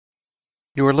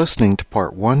You are listening to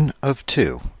part 1 of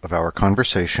 2 of our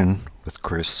conversation with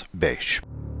Chris Bache.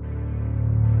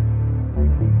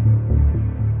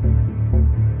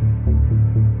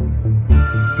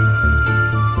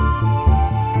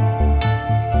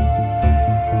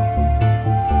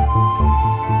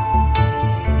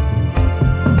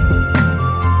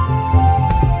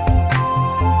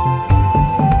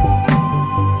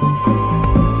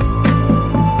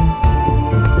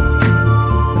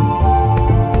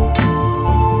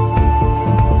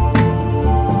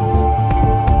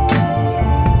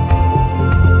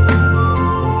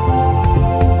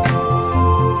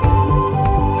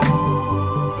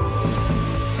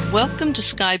 Welcome to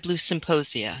SkyBlue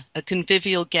Symposia, a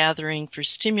convivial gathering for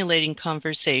stimulating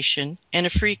conversation and a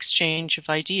free exchange of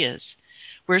ideas.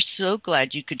 We're so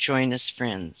glad you could join us,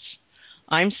 friends.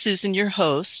 I'm Susan, your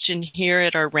host, and here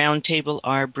at our round table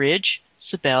are Bridge,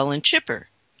 Sibel, and Chipper.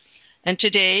 And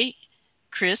today,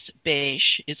 Chris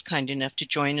Bache is kind enough to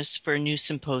join us for a new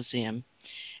symposium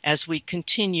as we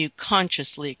continue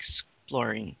consciously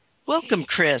exploring. Welcome,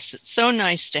 Chris. It's so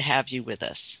nice to have you with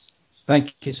us.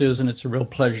 Thank you, Susan. It's a real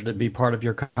pleasure to be part of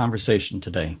your conversation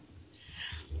today.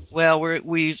 Well,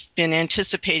 we've been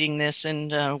anticipating this,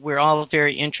 and we're all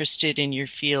very interested in your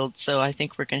field, so I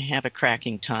think we're going to have a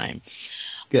cracking time.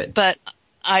 Good. But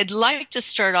I'd like to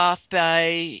start off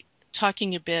by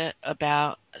talking a bit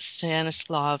about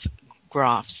Stanislav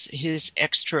Grof's, his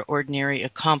extraordinary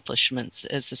accomplishments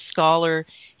as a scholar,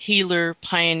 healer,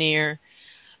 pioneer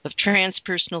of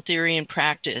transpersonal theory and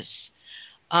practice.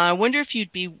 I wonder if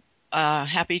you'd be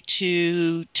happy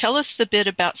to tell us a bit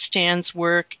about Stan's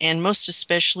work and most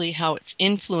especially how it's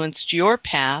influenced your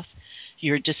path,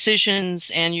 your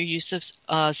decisions, and your use of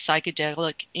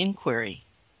psychedelic inquiry.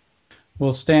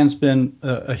 Well, Stan's been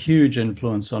a huge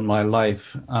influence on my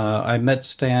life. I met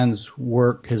Stan's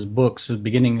work, his books, the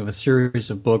beginning of a series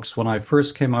of books when I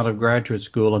first came out of graduate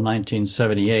school in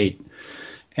 1978.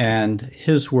 And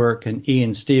his work and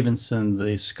Ian Stevenson,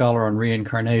 the scholar on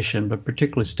reincarnation, but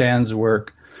particularly Stan's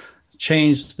work,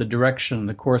 changed the direction and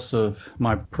the course of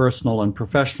my personal and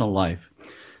professional life.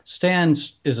 Stan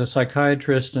is a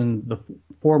psychiatrist and the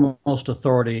foremost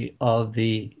authority of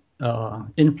the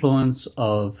influence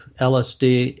of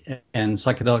LSD and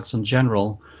psychedelics in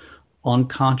general on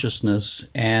consciousness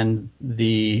and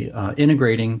the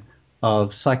integrating of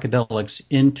psychedelics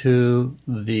into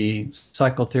the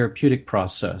psychotherapeutic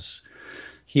process.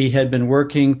 He had been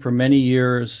working for many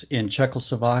years in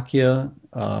Czechoslovakia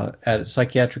at a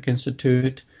psychiatric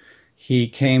institute. He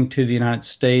came to the United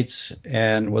States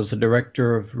and was the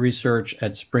director of research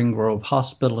at Spring Grove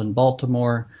Hospital in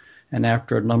Baltimore. And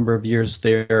after a number of years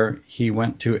there, he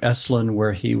went to Esalen,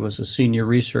 where he was a senior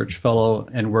research fellow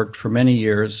and worked for many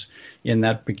years in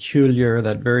that peculiar,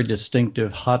 that very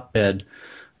distinctive hotbed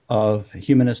of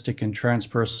humanistic and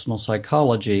transpersonal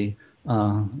psychology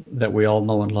that we all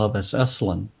know and love as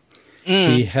Esalen.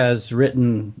 He has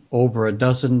written over a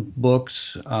dozen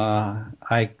books.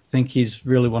 I think he's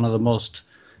really one of the most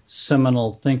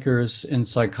seminal thinkers in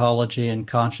psychology and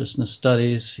consciousness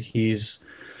studies.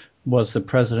 Was the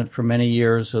president for many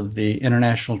years of the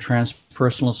International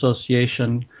Transpersonal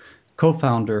Association,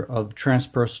 co-founder of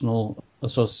transpersonal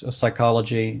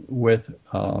psychology with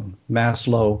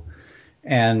Maslow,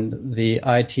 and the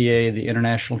ITA, the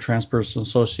International Transpersonal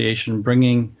Association,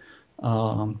 bringing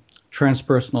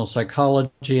transpersonal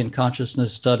psychology and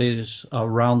consciousness studies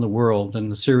around the world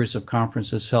in a series of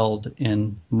conferences held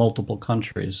in multiple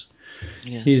countries.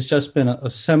 Yes. He's just been a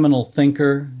seminal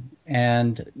thinker,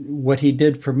 and what he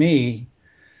did for me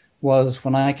was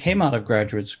when I came out of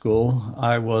graduate school,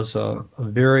 I was a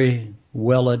very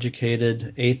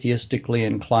well-educated, atheistically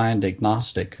inclined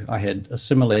agnostic. I had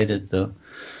assimilated the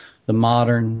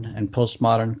modern and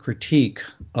postmodern critique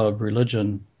of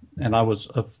religion, and I was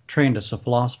trained as a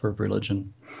philosopher of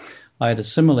religion. I had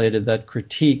assimilated that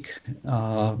critique,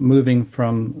 moving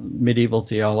from medieval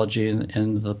theology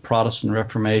and the Protestant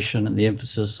Reformation and the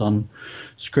emphasis on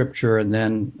Scripture, and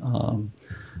then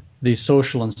the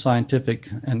social and scientific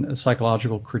and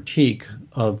psychological critique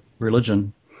of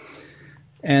religion.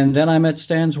 And then I met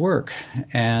Stan's work,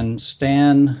 and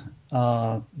Stan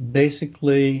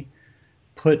basically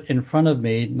put in front of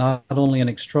me not only an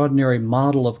extraordinary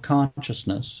model of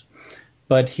consciousness,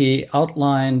 but he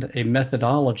outlined a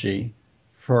methodology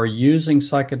for using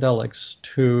psychedelics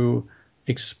to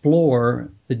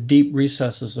explore the deep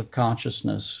recesses of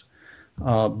consciousness,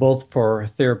 both for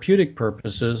therapeutic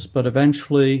purposes, but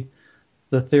eventually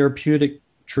the therapeutic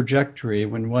trajectory.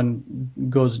 When one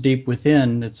goes deep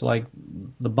within, it's like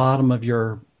the bottom of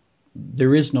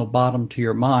there is no bottom to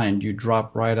your mind. You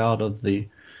drop right out of the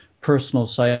personal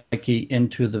psyche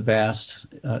into the vast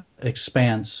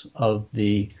expanse of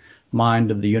the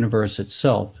mind of the universe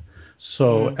itself.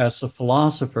 So as a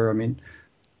philosopher, I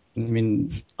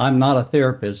mean, I'm not a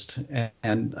therapist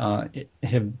and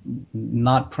have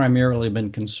not primarily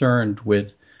been concerned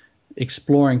with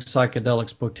exploring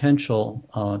psychedelics'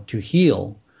 potential to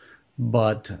heal,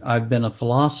 but I've been a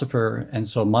philosopher, and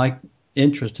so my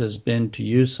interest has been to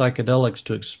use psychedelics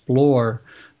to explore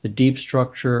the deep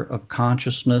structure of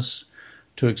consciousness,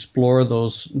 to explore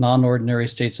those non-ordinary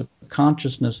states of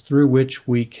consciousness through which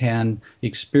we can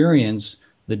experience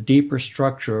the deeper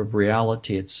structure of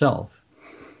reality itself.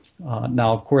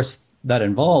 Now, of course, that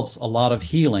involves a lot of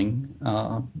healing,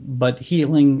 but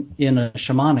healing in a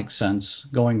shamanic sense,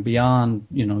 going beyond,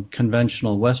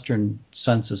 conventional Western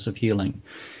senses of healing.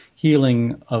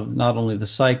 Healing of not only the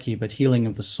psyche, but healing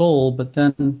of the soul, but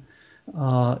then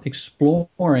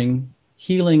exploring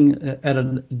healing at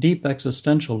a deep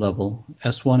existential level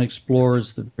as one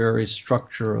explores the very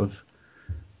structure of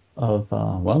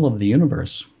the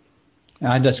universe.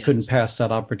 I just couldn't pass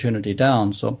that opportunity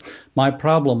down. So my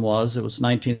problem was, it was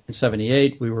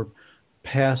 1978. We were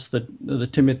past the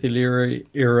Timothy Leary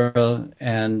era,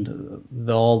 and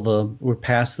we're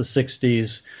past the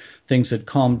 60s. Things had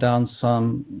calmed down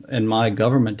some, and my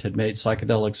government had made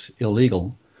psychedelics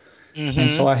illegal. Mm-hmm.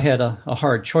 And so I had a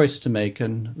hard choice to make,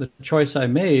 and the choice I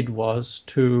made was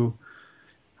to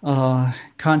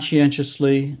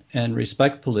conscientiously and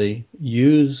respectfully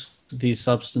use these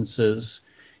substances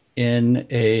in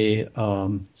a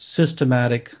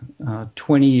systematic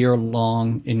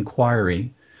 20-year-long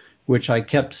inquiry, which I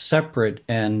kept separate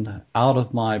and out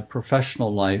of my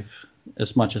professional life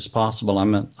as much as possible.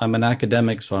 I'm an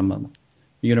academic, so I'm a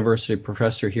university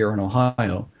professor here in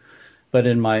Ohio. But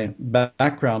in my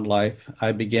background life,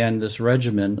 I began this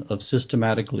regimen of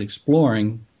systematically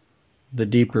exploring the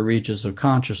deeper reaches of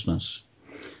consciousness.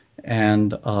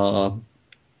 And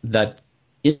that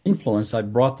influence, I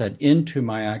brought that into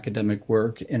my academic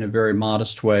work in a very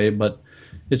modest way, but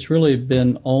it's really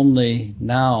been only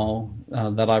now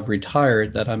that I've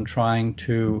retired that I'm trying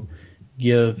to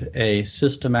give a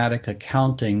systematic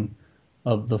accounting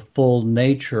of the full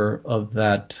nature of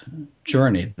that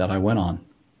journey that I went on.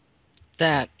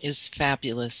 That is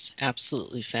fabulous,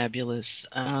 absolutely fabulous.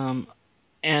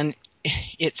 And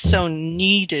it's so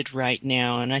needed right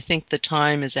now, and I think the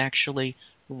time is actually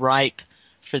ripe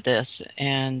for this.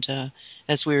 And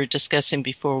as we were discussing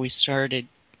before we started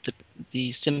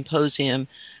the symposium,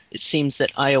 it seems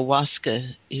that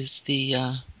ayahuasca is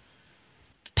the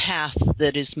path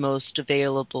that is most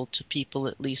available to people,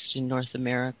 at least in North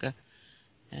America.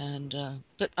 And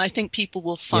but I think people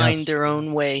will find their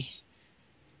own way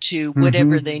to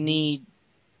whatever they need,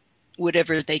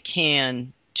 whatever they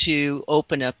can, to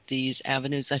open up these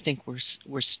avenues. I think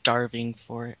we're starving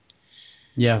for it.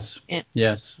 Yes.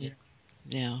 Yes.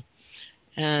 Yeah.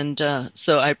 And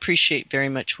so I appreciate very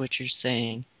much what you're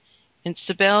saying. And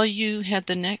Sibel, you had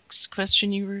the next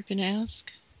question you were going to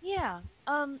ask? Yeah.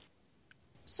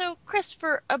 So, Chris,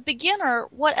 for a beginner,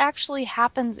 what actually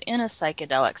happens in a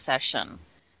psychedelic session?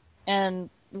 And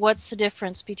what's the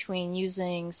difference between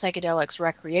using psychedelics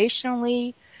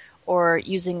recreationally or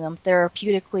using them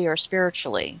therapeutically or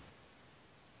spiritually?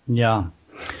 Yeah.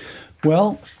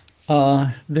 Well,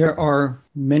 there are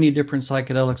many different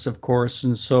psychedelics, of course,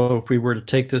 and so if we were to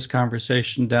take this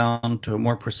conversation down to a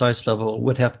more precise level,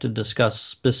 we'd have to discuss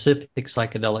specific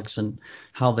psychedelics and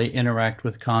how they interact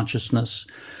with consciousness.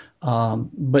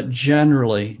 But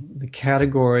generally, the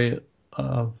category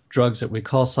of drugs that we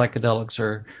call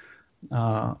psychedelics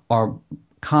are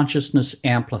consciousness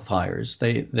amplifiers.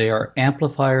 They are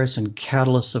amplifiers and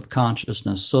catalysts of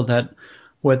consciousness, so that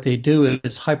what they do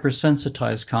is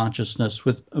hypersensitize consciousness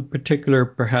with a particular,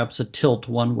 perhaps a tilt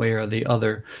one way or the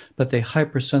other, but they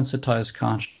hypersensitize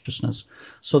consciousness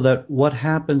so that what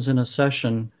happens in a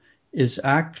session is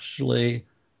actually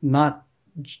not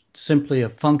simply a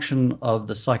function of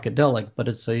the psychedelic, but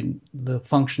it's the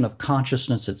function of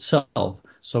consciousness itself.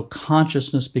 So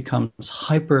consciousness becomes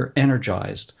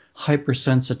hyper-energized,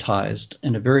 hypersensitized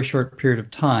in a very short period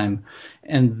of time,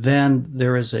 and then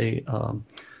there is a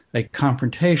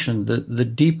confrontation. The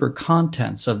deeper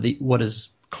contents of what is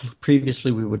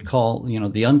previously we would call,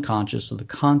 the unconscious, or the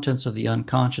contents of the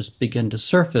unconscious begin to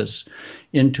surface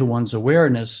into one's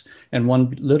awareness, and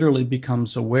one literally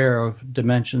becomes aware of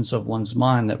dimensions of one's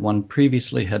mind that one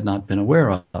previously had not been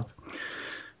aware of.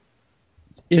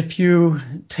 If you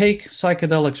take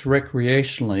psychedelics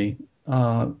recreationally,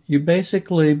 you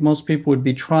basically, most people would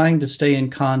be trying to stay in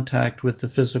contact with the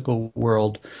physical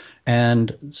world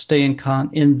and stay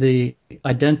in the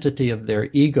identity of their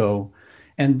ego,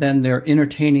 and then they're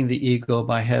entertaining the ego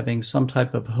by having some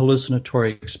type of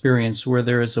hallucinatory experience where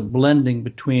there is a blending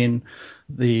between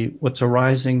what's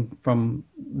arising from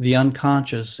the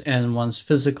unconscious and one's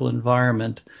physical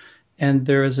environment. And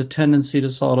there is a tendency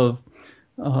to sort of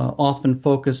often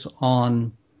focus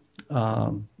on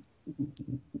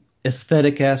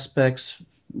aesthetic aspects,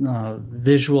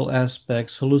 visual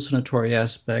aspects, hallucinatory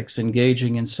aspects,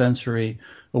 engaging in sensory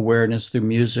awareness through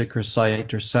music or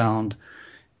sight or sound.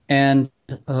 And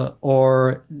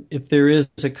or if there is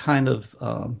a kind of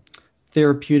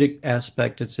therapeutic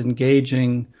aspect, it's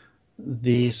engaging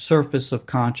the surface of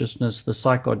consciousness, the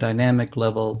psychodynamic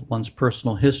level, one's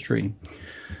personal history.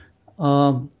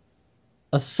 A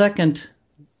second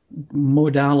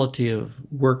modality of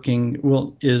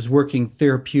working is working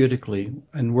therapeutically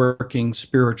and working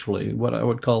spiritually, what I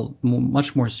would call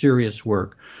much more serious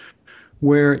work,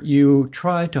 where you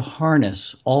try to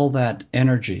harness all that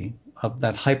energy of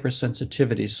that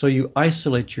hypersensitivity. So you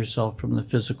isolate yourself from the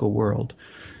physical world.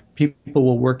 People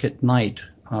will work at night.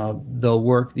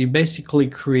 You basically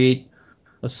create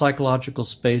a psychological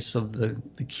space of the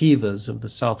kivas of the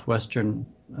southwestern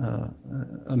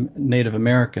Native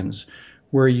Americans,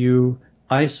 where you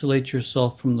isolate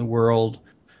yourself from the world.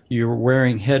 You're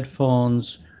wearing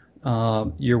headphones,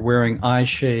 you're wearing eye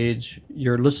shades,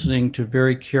 you're listening to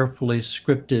very carefully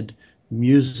scripted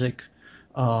music.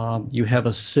 You have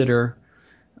a sitter,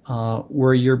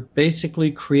 where you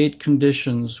basically create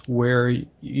conditions where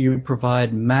you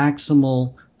provide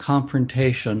maximal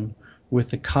confrontation with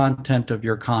the content of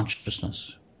your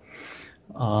consciousness.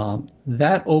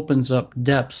 That opens up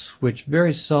depths which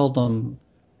very seldom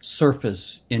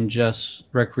surface in just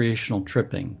recreational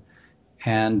tripping.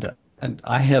 And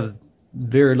I have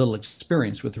very little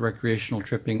experience with recreational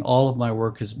tripping. All of my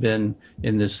work has been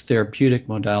in this therapeutic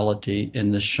modality,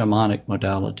 in this shamanic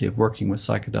modality of working with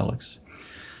psychedelics.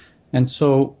 And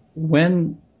so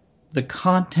when the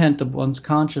content of one's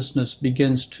consciousness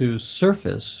begins to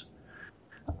surface,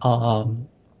 one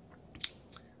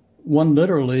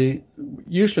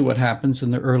usually what happens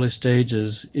in the early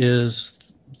stages is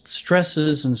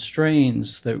stresses and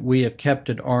strains that we have kept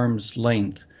at arm's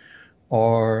length,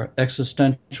 or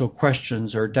existential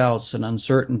questions or doubts and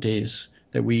uncertainties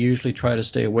that we usually try to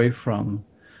stay away from.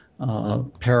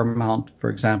 Paramount, for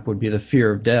example, would be the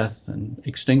fear of death and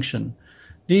extinction.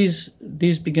 These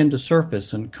begin to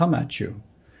surface and come at you.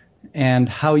 And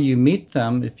how you meet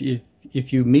them, if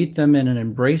you meet them in an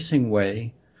embracing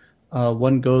way,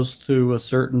 one goes through a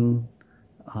certain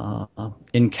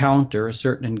encounter, a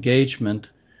certain engagement,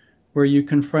 where you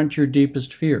confront your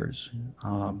deepest fears.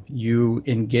 You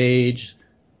engage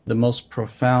the most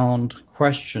profound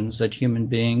questions that human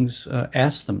beings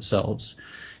ask themselves,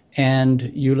 and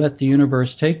you let the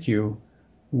universe take you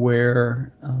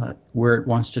where it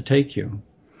wants to take you.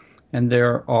 And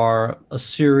there are a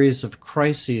series of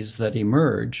crises that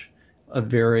emerge of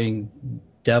varying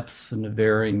depths and of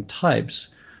varying types,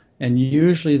 and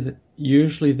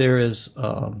usually there is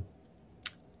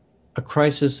a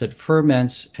crisis that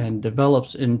ferments and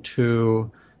develops into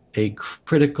a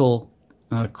critical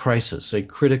crisis, a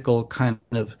critical kind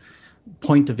of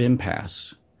point of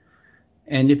impasse.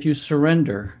 And if you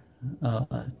surrender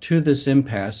to this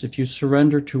impasse, if you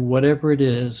surrender to whatever it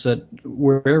is that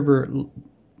wherever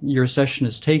your session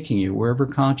is taking you, wherever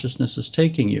consciousness is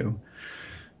taking you,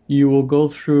 you will go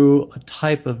through a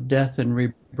type of death and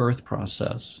rebirth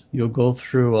process. You'll go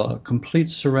through a complete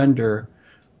surrender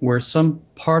where some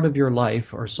part of your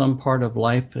life or some part of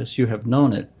life as you have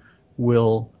known it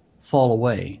will fall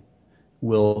away,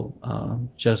 will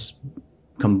just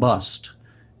combust.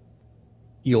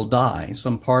 You'll die.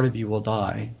 Some part of you will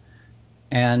die.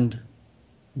 And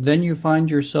then you find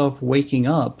yourself waking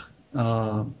up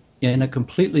in a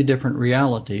completely different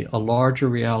reality, a larger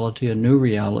reality, a new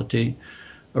reality,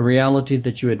 a reality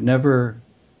that you had never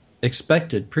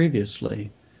expected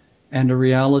previously, and a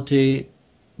reality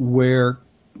where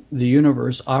the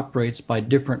universe operates by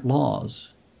different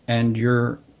laws, and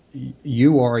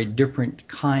you are a different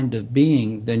kind of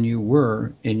being than you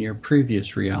were in your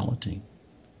previous reality.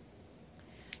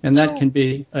 And that can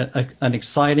be an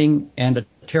exciting and a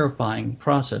terrifying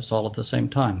process all at the same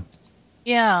time.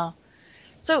 Yeah.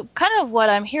 So kind of what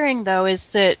I'm hearing, though,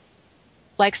 is that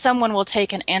like someone will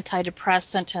take an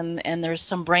antidepressant and there's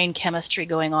some brain chemistry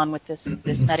going on with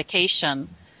this medication.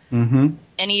 Mm-hmm.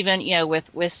 And even,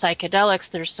 with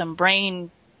psychedelics, there's some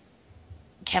brain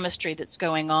chemistry that's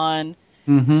going on.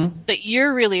 Mm-hmm. But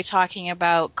you're really talking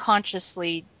about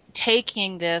consciously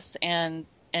taking this and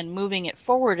moving it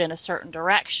forward in a certain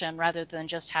direction rather than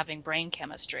just having brain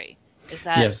chemistry. Is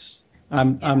that? Yes.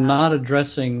 I'm not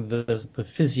addressing the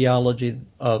physiology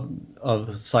of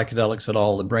psychedelics at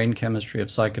all, the brain chemistry of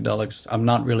psychedelics. I'm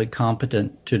not really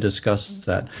competent to discuss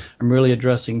that. I'm really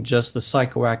addressing just the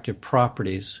psychoactive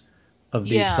properties of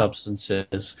these Yeah.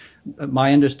 substances.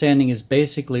 My understanding is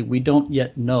basically we don't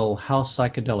yet know how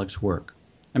psychedelics work.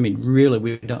 I mean, really,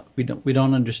 we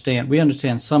don't understand. We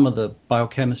understand some of the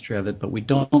biochemistry of it, but we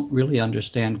don't really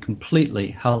understand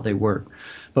completely how they work.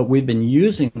 But we've been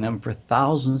using them for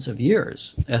thousands of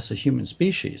years as a human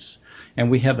species,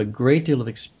 and we have a great deal of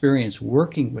experience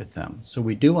working with them. So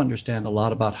we do understand a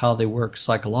lot about how they work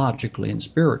psychologically and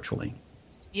spiritually.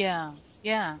 Yeah.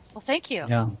 Yeah. Well, thank you.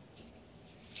 Yeah.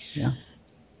 Yeah.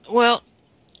 Well,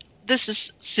 this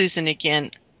is Susan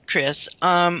again, Chris.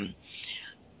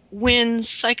 When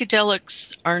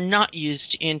psychedelics are not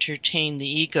used to entertain the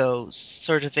ego,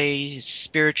 sort of a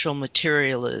spiritual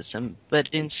materialism, but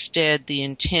instead the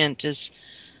intent is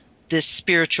this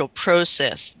spiritual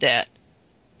process that,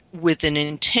 with an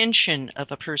intention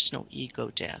of a personal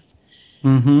ego death.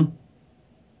 Mm-hmm.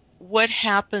 What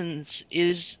happens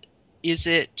is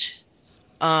it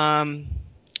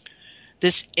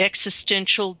this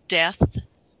existential death?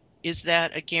 Is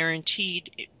that a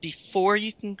guaranteed before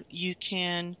you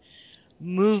can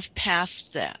move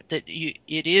past that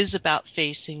it is about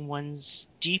facing one's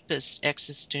deepest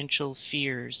existential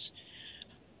fears,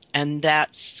 and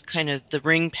that's kind of the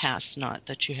ring pass knot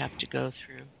that you have to go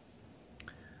through?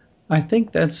 I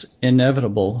think that's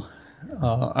inevitable.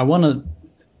 I want to,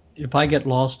 if I get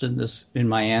lost in this, in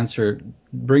my answer,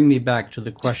 bring me back to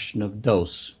the question of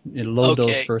dose, in low dose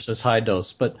Okay. versus high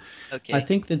dose. But Okay. I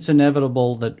think it's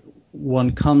inevitable that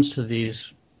one comes to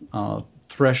these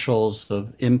thresholds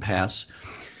of impasse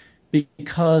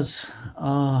because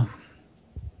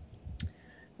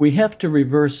we have to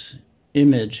reverse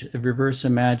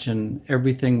imagine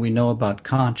everything we know about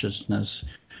consciousness.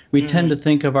 We tend to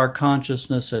think of our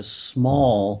consciousness as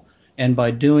small, and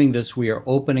by doing this, we are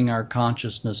opening our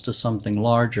consciousness to something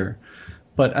larger.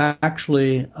 But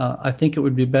actually, I think it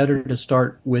would be better to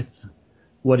start with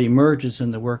what emerges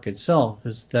in the work itself,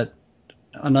 is that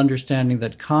an understanding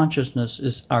that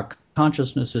our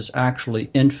consciousness is actually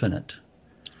infinite.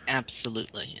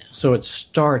 Absolutely. Yeah. So it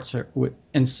starts with,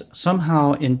 and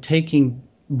somehow in taking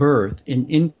birth, in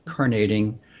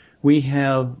incarnating, we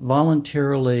have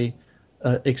voluntarily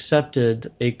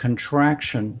accepted a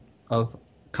contraction of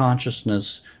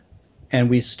consciousness, and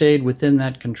we stayed within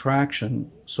that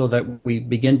contraction so that we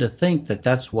begin to think that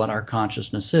that's what our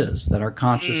consciousness is, that our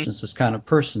consciousness is kind of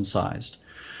person-sized.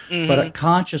 But our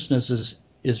consciousness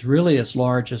is really as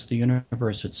large as the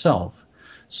universe itself.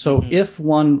 So if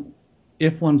one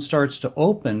starts to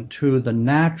open to the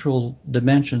natural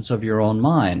dimensions of your own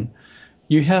mind,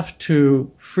 you have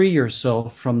to free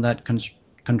yourself from that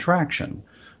contraction.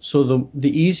 So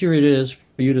the easier it is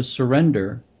for you to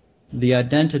surrender the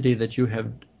identity that you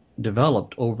have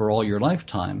developed over all your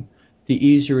lifetime, the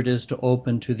easier it is to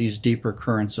open to these deeper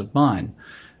currents of mind.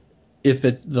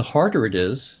 The harder it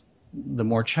is, the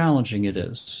more challenging it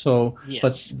is. So, Yes.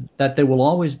 but that there will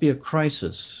always be a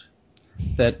crisis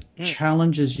that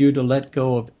challenges you to let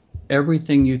go of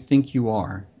everything you think you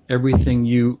are, everything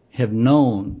you have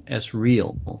known as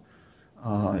real,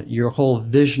 your whole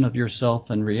vision of yourself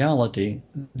and reality.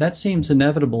 That seems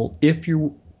inevitable if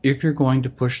you're going to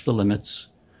push the limits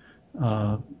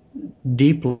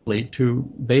deeply to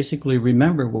basically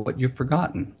remember what you've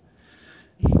forgotten.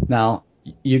 Now,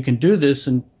 you can do this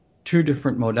in two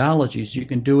different modalities. You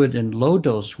can do it in low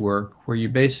dose work where you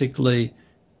basically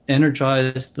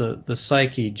energize the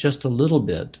psyche just a little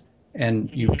bit and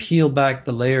you peel back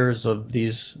the layers of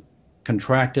these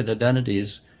contracted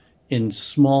identities in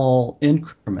small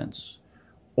increments.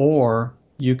 Or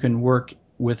you can work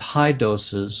with high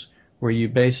doses where you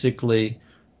basically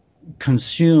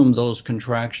consume those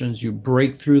contractions, you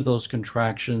break through those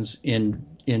contractions in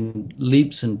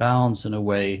leaps and bounds in a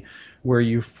way where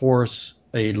you force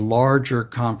a larger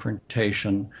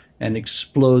confrontation and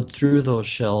explode through those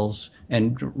shells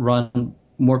and run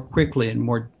more quickly and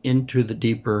more into the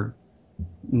deeper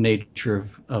nature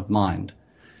of mind.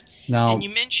 Now, And you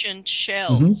mentioned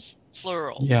shells,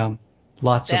 plural. Yeah,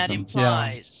 lots of That them.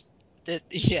 implies that,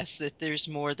 yes, that there's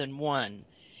more than one.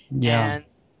 Yeah. And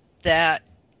that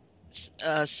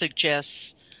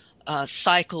suggests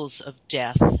cycles of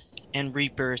death and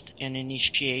rebirth and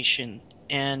initiation.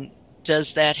 And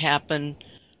does that happen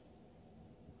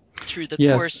through the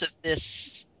Yes. course of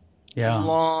this Yeah.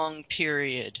 long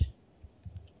period?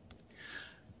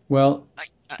 Well, I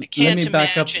can't let me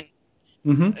back up. imagine.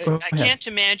 Go I ahead. can't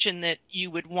imagine that you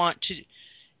would want to,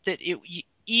 that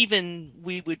even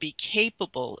we would be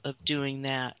capable of doing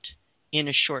that in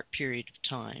a short period of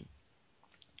time.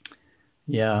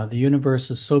 Yeah, the universe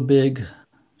is so big.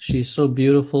 She's so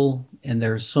beautiful, and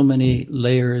there's so many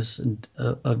layers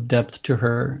of depth to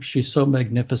her. She's so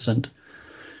magnificent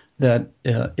that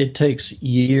it takes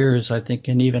years, I think,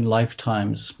 and even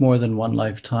lifetimes, more than one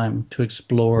lifetime, to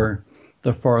explore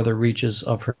the farther reaches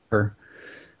of her.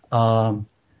 Um,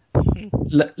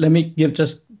 let me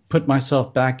put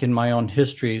myself back in my own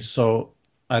history so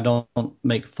I don't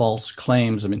make false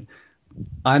claims. I mean,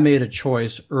 I made a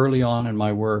choice early on in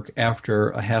my work, after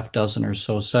a half dozen or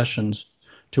so sessions,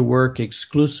 to work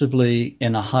exclusively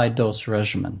in a high dose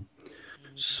regimen.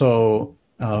 So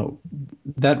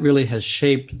that really has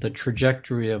shaped the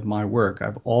trajectory of my work.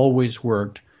 I've always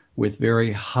worked with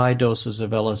very high doses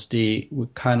of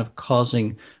LSD, kind of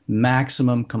causing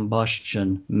maximum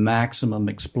combustion, maximum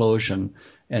explosion,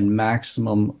 and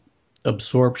maximum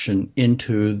absorption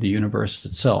into the universe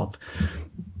itself.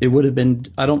 It would have been,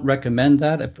 I don't recommend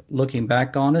that. If looking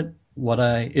back on it,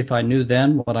 if I knew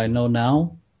then what I know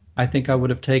now, I think I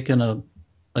would have taken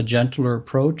a gentler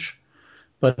approach.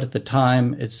 But at the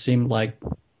time, it seemed like,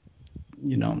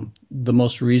 the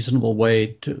most reasonable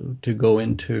way to go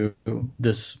into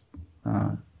this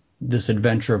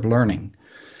adventure of learning.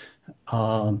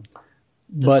 The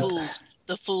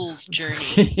fool's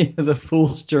journey. The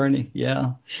fool's journey,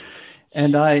 yeah.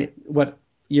 And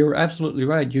you're absolutely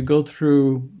right. You go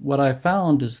through, what I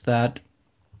found is that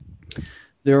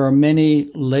there are many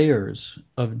layers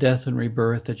of death and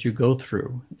rebirth that you go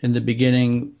through. In the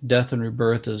beginning, death and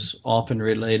rebirth is often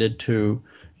related to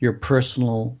your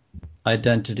personal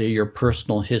identity, your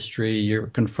personal history. You're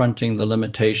confronting the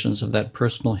limitations of that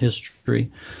personal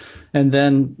history. And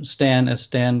then as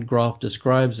Stan Grof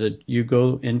describes it, you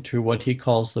go into what he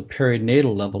calls the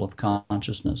perinatal level of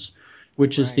consciousness,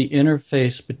 which is the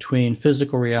interface between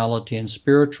physical reality and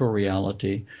spiritual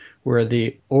reality, where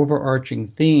the overarching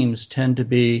themes tend to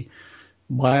be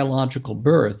biological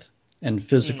birth and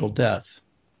physical death,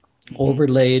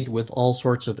 overlaid with all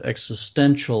sorts of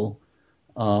existential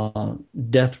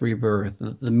death, rebirth,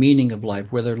 the meaning of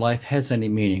life, whether life has any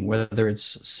meaning, whether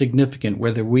it's significant,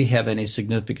 whether we have any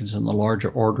significance in the larger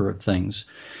order of things.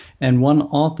 And one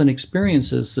often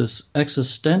experiences this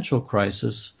existential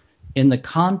crisis in the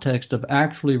context of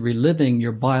actually reliving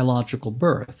your biological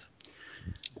birth.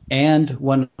 And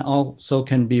one also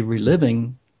can be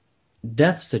reliving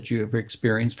deaths that you have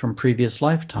experienced from previous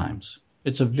lifetimes.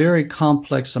 It's a very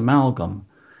complex amalgam.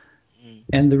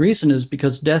 And the reason is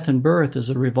because death and birth is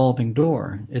a revolving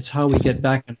door. It's how we get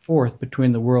back and forth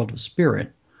between the world of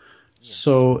spirit.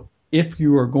 So if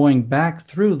you are going back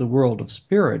through the world of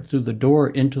spirit, through the door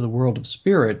into the world of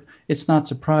spirit, it's not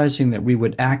surprising that we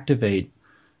would activate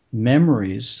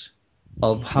memories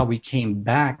of how we came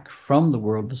back from the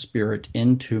world of spirit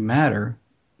into matter,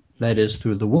 that is,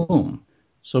 through the womb.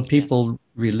 So people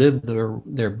relive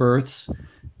their births,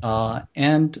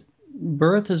 and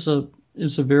birth is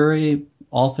a very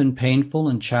often painful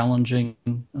and challenging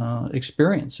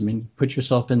experience. I mean, put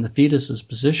yourself in the fetus's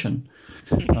position,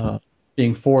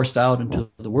 being forced out into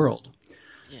the world.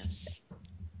 Yes.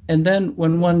 And then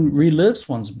when one relives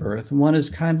one's birth, one is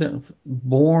kind of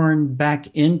born back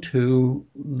into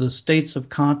the states of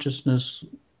consciousness,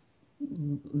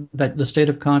 the state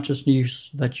of consciousness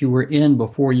that you were in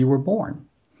before you were born.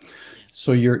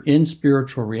 So you're in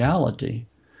spiritual reality.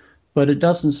 But it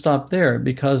doesn't stop there,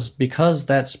 because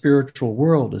that spiritual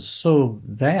world is so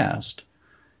vast.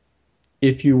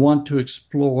 If you want to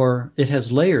explore, it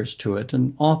has layers to it,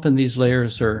 and often these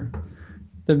layers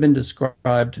they've been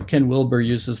described. Ken Wilber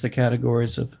uses the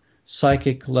categories of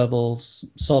psychic levels,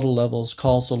 subtle levels,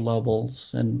 causal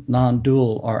levels, and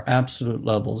non-dual are absolute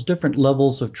levels, different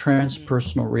levels of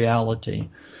transpersonal reality.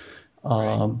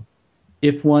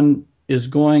 If one is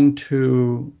going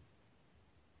to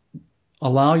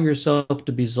allow yourself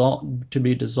to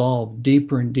be dissolved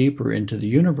deeper and deeper into the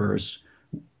universe,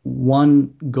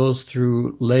 one goes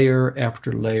through layer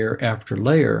after layer after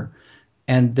layer,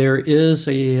 and there's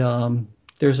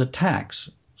a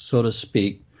tax, so to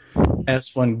speak,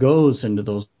 as one goes into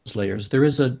those layers. There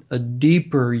is a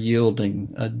deeper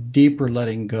yielding, a deeper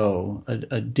letting go,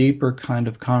 a deeper kind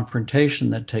of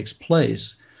confrontation that takes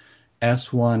place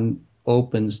as one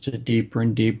opens to deeper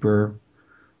and deeper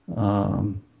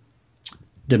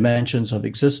dimensions of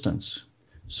existence.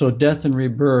 So death and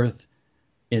rebirth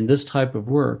in this type of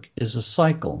work is a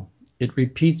cycle. It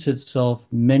repeats itself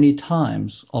many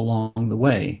times along the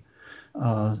way.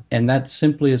 And that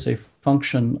simply is a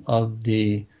function of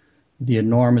the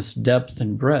enormous depth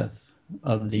and breadth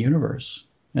of the universe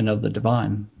and of the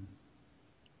divine.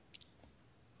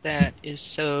 That is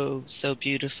so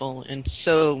beautiful and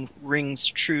so rings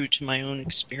true to my own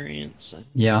experience.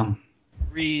 Yeah.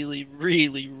 really,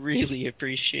 really, really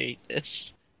appreciate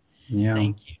this. Yeah.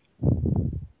 Thank you.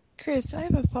 Chris, I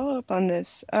have a follow-up on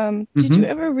this. Did Mm-hmm. you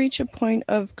ever reach a point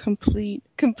of complete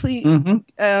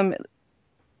Mm-hmm.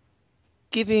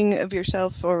 giving of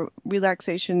yourself or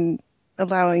relaxation,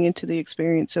 allowing into the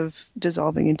experience of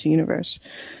dissolving into universe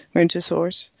or into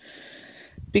source?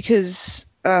 Because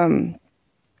on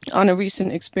a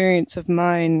recent experience of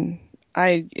mine,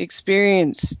 I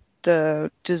experienced the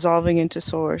dissolving into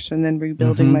source and then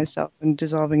rebuilding Mm-hmm. myself and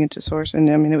dissolving into source. And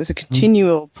I mean, it was a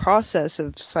continual process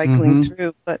of cycling Mm-hmm.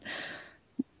 through, but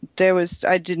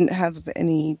I didn't have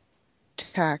any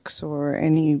tax or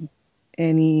any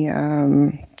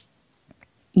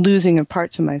losing of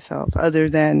parts of myself other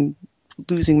than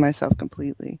losing myself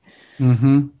completely.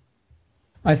 Mm-hmm.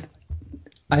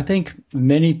 I think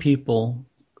many people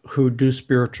who do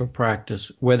spiritual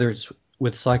practice, whether it's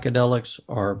with psychedelics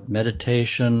or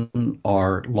meditation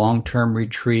or long-term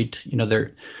retreat,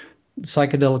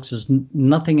 psychedelics is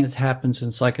nothing that happens in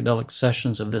psychedelic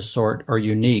sessions of this sort are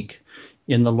unique.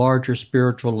 In the larger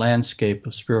spiritual landscape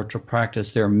of spiritual practice,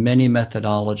 there are many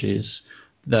methodologies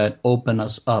that open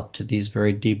us up to these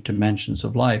very deep dimensions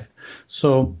of life.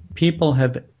 So people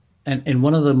have, and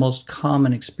one of the most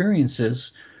common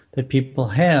experiences that people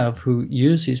have who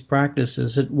use these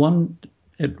practices at one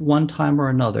time or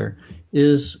another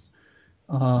is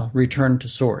return to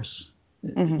source.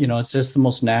 Mm-hmm. It's just the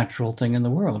most natural thing in the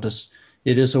world.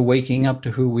 It is a waking up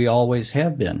to who we always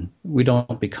have been. We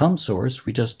don't become source.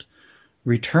 We just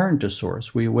return to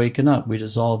source. We awaken up. We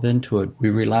dissolve into it.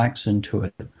 We relax into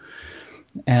it.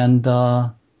 And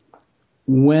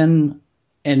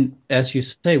and as you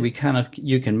say,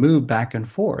 you can move back and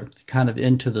forth, kind of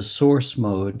into the source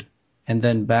mode, and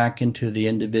then back into the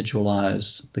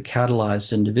individualized, the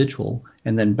catalyzed individual,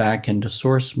 and then back into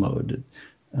source mode,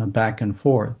 back and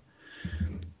forth.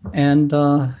 And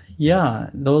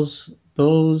those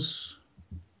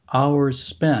hours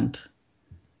spent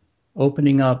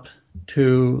opening up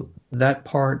to that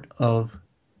part of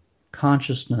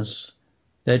consciousness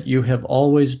that you have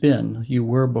always been. You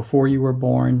were before you were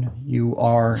born, you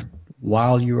are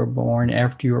while you were born,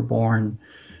 after you were born,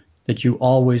 that you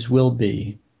always will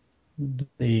be.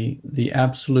 The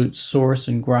absolute source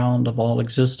and ground of all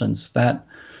existence, that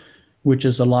which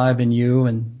is alive in you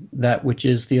and that which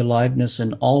is the aliveness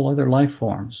in all other life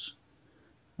forms.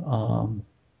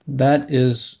 That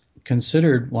is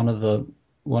considered one of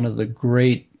the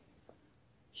great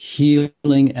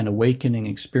healing and awakening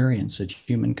experience that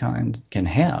humankind can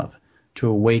have, to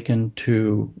awaken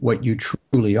to what you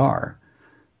truly are.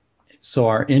 So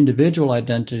our individual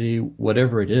identity,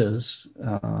 whatever it is,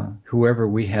 whoever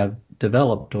we have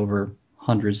developed over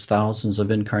hundreds, thousands of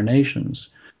incarnations,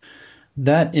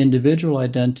 that individual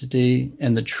identity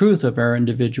and the truth of our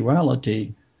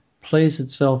individuality plays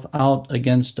itself out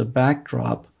against a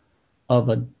backdrop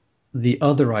of the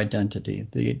other identity,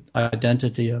 the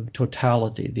identity of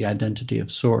totality, the identity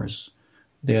of source,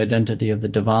 the identity of the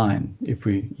divine, if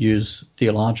we use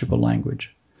theological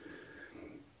language.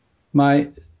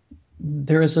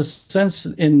 There is a sense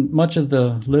in much of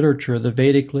the literature, the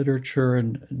Vedic literature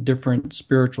and different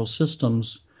spiritual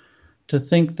systems, to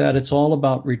think that it's all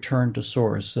about return to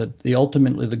source, that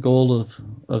ultimately the goal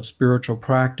of spiritual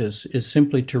practice is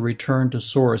simply to return to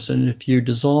source. And if you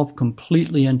dissolve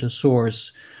completely into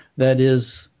source, that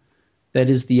is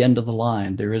the end of the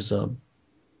line. There is an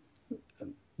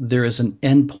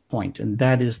end point, and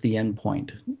that is the end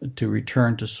point, to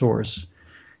return to source.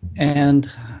 And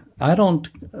I don't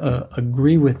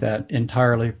agree with that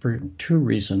entirely for two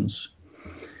reasons.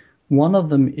 One of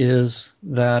them is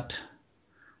that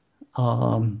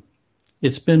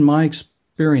it's been my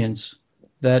experience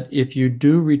that if you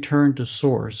do return to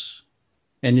source,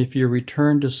 and if you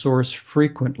return to source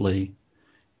frequently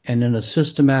and in a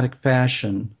systematic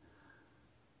fashion,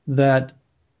 that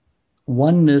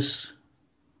oneness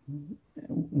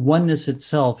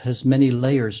itself has many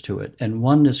layers to it, and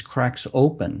oneness cracks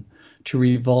open to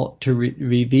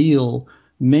reveal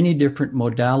many different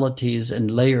modalities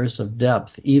and layers of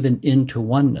depth, even into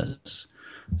oneness,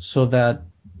 so that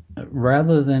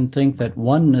rather than think that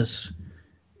oneness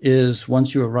is,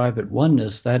 once you arrive at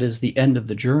oneness, that is the end of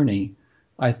the journey,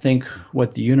 I think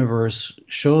what the universe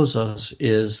shows us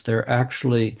is there are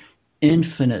actually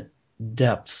infinite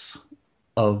depths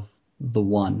of the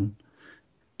one,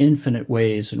 infinite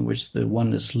ways in which the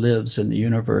oneness lives in the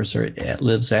universe, or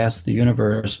lives as the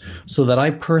universe, so that I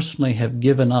personally have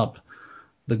given up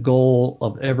the goal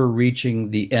of ever reaching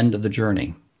the end of the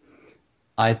journey.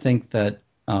 I think that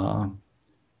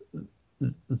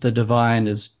the divine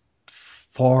is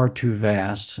far too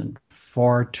vast and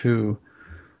far too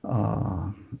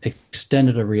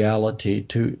extended a reality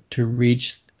to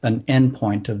reach an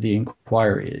endpoint of the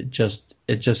inquiry. It just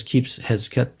has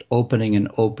kept opening and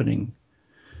opening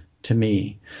to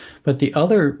me. But the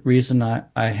other reason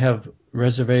I have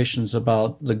reservations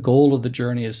about the goal of the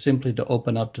journey is simply to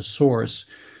open up to source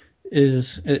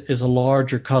is a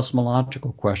larger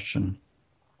cosmological question.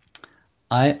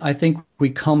 I think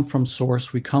we come from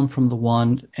source, we come from the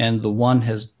one, and the one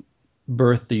has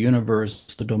birthed the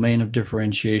universe, the domain of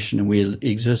differentiation, and we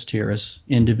exist here as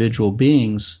individual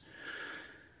beings.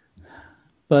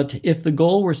 But if the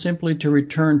goal were simply to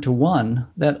return to one,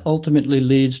 that ultimately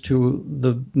leads to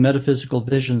the metaphysical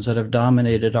visions that have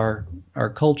dominated our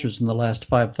cultures in the last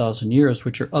 5,000 years,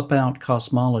 which are up-and-out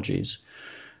cosmologies.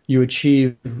 You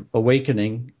achieve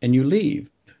awakening and you leave.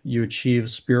 You achieve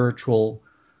spiritual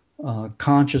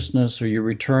consciousness, or you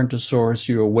return to source,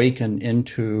 you awaken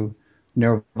into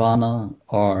nirvana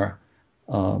or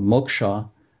moksha,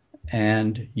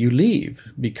 and you leave.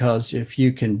 Because if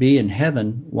you can be in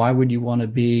heaven, why would you want to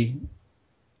be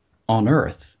on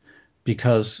earth?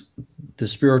 Because the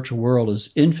spiritual world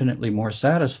is infinitely more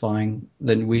satisfying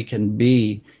than we can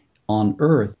be on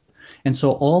earth. And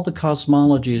so all the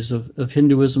cosmologies of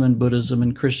Hinduism and Buddhism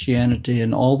and Christianity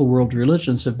and all the world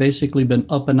religions have basically been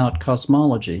up and out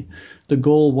cosmology. The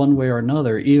goal, one way or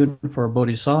another, even for a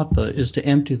bodhisattva, is to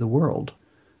empty the world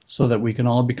so that we can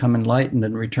all become enlightened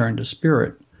and return to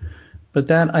spirit. But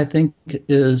that, I think,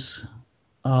 is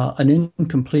an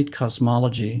incomplete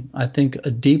cosmology. I think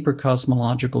a deeper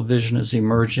cosmological vision is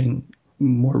emerging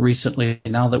more recently,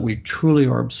 now that we truly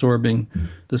are absorbing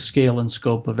the scale and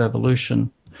scope of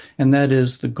evolution. And that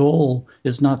is, the goal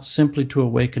is not simply to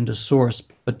awaken to source,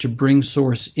 but to bring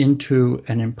source into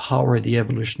and empower the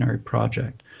evolutionary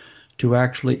project, to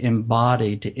actually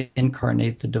embody, to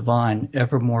incarnate the divine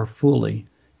ever more fully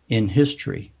in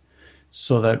history,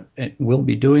 so that we'll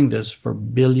be doing this for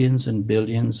billions and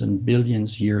billions and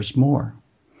billions years more.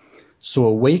 So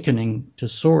awakening to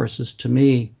source is, to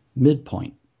me,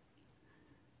 midpoint.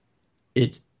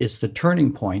 It's the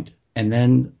turning point, and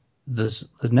then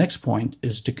the next point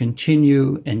is to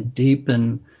continue and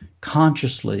deepen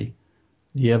consciously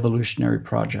the evolutionary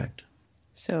project.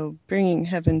 So bringing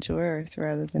heaven to earth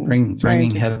rather than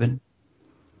bringing heaven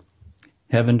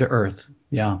to earth.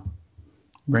 Yeah,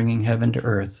 bringing heaven to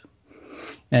earth,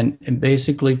 and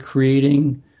basically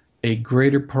creating a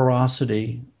greater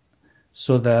porosity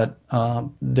so that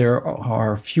there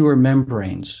are fewer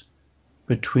membranes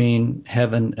between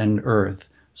heaven and earth,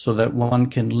 so that one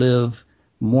can live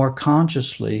more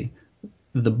consciously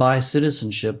the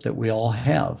bi-citizenship that we all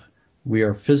have. We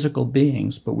are physical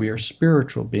beings, but we are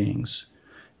spiritual beings.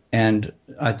 And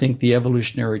I think the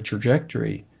evolutionary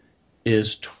trajectory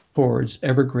is towards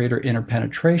ever greater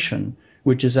interpenetration,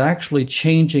 which is actually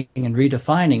changing and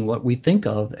redefining what we think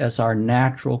of as our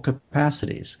natural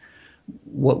capacities.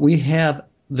 What we have,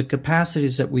 the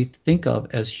capacities that we think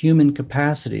of as human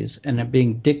capacities and are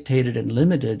being dictated and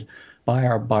limited by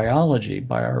our biology,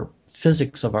 by our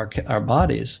physics of our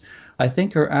bodies, I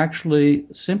think are actually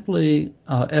simply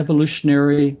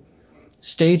evolutionary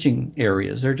staging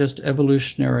areas. They're just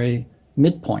evolutionary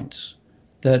midpoints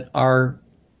that our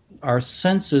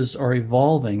senses are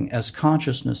evolving as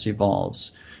consciousness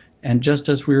evolves. And just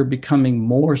as we're becoming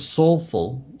more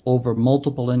soulful over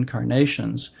multiple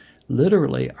incarnations,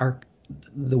 literally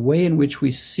the way in which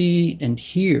we see and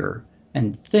hear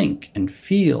and think and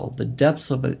feel the depths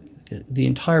of it, the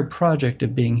entire project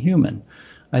of being human,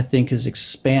 I think is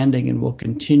expanding and will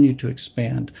continue to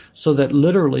expand, so that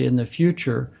literally in the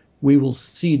future we will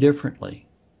see differently,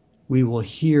 we will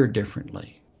hear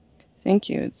differently. Thank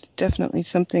you. It's definitely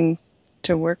something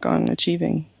to work on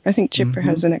achieving. I think Chipper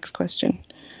has the next question.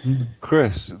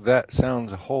 Chris, that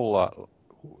sounds a whole lot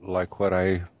like what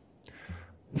I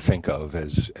think of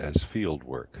as field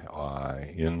work,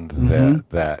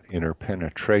 that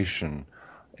interpenetration,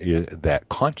 that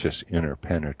conscious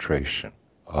interpenetration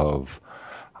of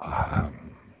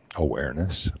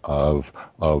awareness, of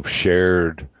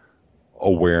shared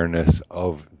awareness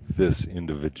of this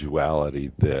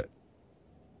individuality that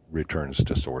returns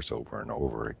to source over and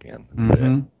over again.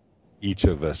 That each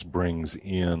of us brings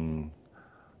in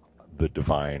the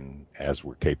divine as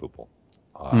we're capable.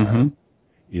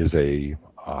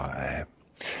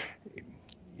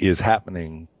 Is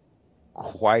happening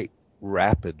quite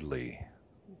rapidly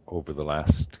over the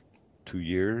last 2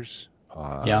 years.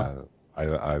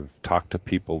 I've talked to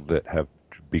people that have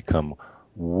become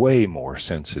way more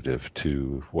sensitive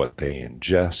to what they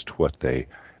ingest, what they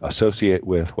associate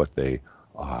with, what they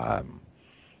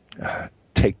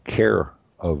take care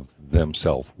of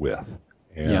themselves with.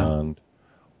 And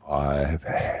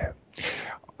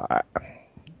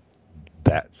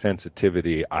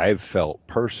sensitivity I've felt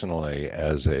personally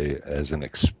as an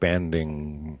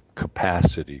expanding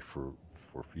capacity for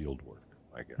field work,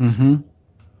 I guess. Mm-hmm.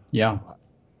 Yeah.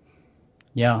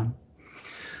 Yeah.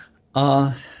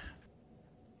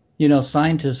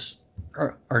 Scientists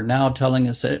are now telling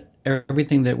us that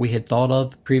everything that we had thought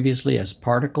of previously as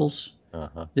particles,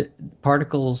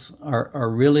 particles are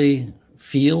really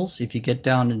fields. If you get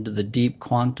down into the deep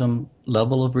quantum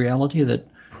level of reality, that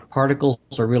particles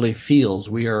are really fields.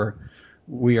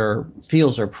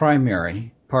 Fields are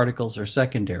primary, particles are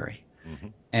secondary. Mm-hmm.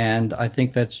 And I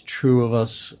think that's true of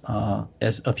us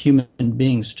of human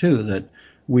beings too, that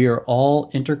we are all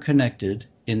interconnected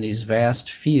in these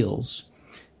vast fields,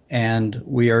 and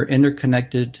we are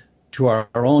interconnected to our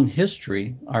own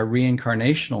history, our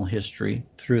reincarnational history,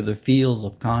 through the fields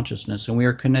of consciousness, and we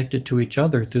are connected to each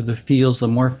other through the fields, the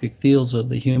morphic fields of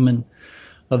the human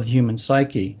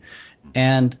psyche.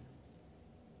 And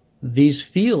these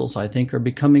fields, I think, are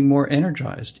becoming more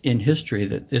energized in history.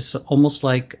 That it's almost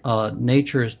like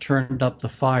nature has turned up the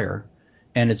fire,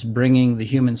 and it's bringing the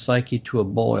human psyche to a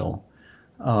boil.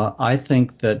 I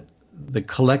think that the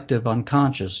collective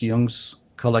unconscious, Jung's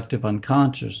collective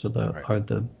unconscious, or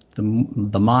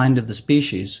the mind of the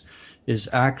species, is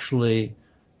actually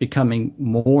becoming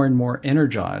more and more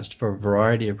energized for a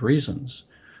variety of reasons.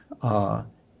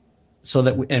 So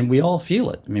that we all feel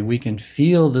it. I mean, we can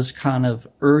feel this kind of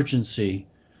urgency,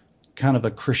 kind of a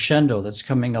crescendo that's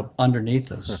coming up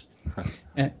underneath us.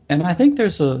 and I think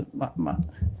there's the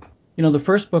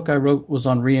first book I wrote was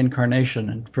on reincarnation,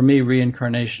 and for me,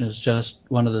 reincarnation is just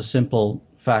one of the simple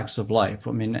facts of life.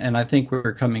 I mean, and I think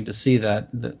we're coming to see that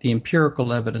the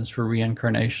empirical evidence for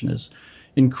reincarnation is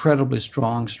incredibly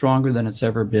strong, stronger than it's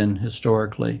ever been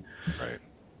historically. Right.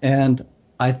 And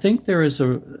I think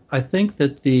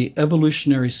that the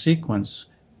evolutionary sequence,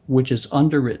 which is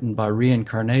underwritten by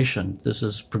reincarnation, this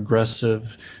is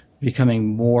progressive,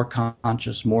 becoming more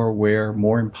conscious, more aware,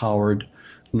 more empowered,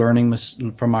 learning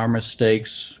from our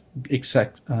mistakes,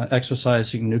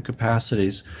 exercising new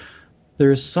capacities.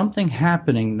 There's something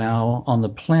happening now on the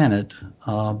planet.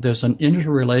 There's an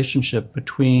interrelationship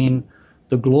between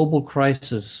the global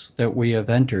crisis that we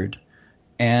have entered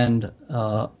and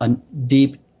a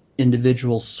deep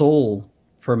individual soul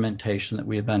fermentation that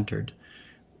we have entered.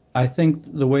 I think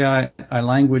the way I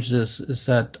language this is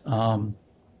that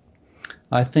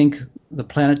I think the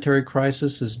planetary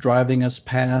crisis is driving us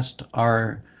past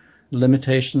our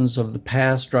limitations of the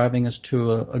past, driving us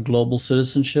to a global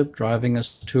citizenship, driving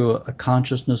us to a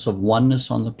consciousness of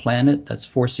oneness on the planet that's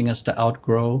forcing us to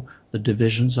outgrow the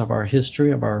divisions of our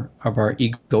history, of our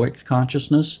egoic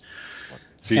consciousness.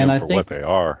 See them for what they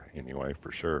are, anyway,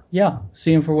 for sure. Yeah,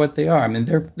 see them for what they are. I mean,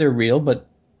 they're real, but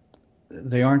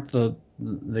they aren't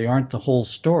the whole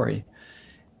story.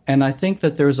 And I think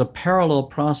that there's a parallel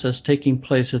process taking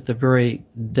place at the very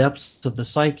depths of the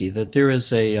psyche. That there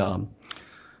is a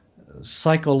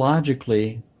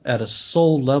psychologically, at a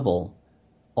soul level,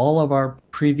 all of our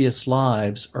previous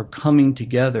lives are coming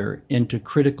together into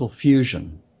critical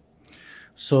fusion.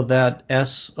 So that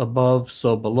as above,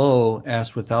 so below,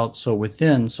 as without, so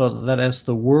within, so that as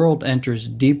the world enters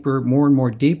deeper, more and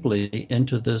more deeply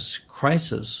into this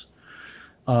crisis,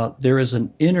 there is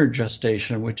an inner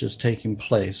gestation which is taking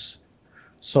place.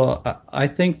 So I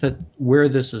think that where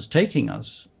this is taking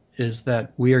us is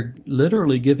that we are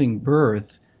literally giving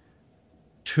birth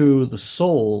to the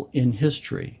soul in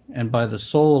history. And by the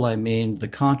soul, I mean the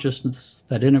consciousness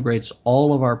that integrates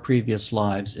all of our previous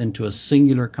lives into a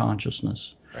singular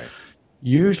consciousness. Right.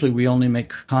 Usually we only make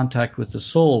contact with the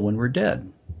soul when we're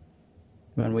dead.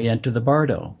 When we enter the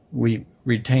bardo, we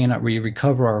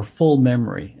recover our full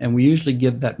memory, and we usually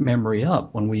give that memory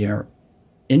up. When we are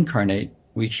incarnate,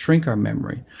 we shrink our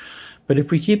memory. But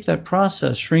if we keep that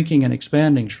process shrinking and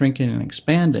expanding,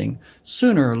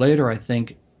 sooner or later, I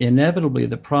think, inevitably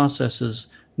the process is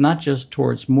not just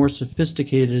towards more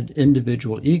sophisticated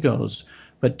individual egos,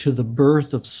 but to the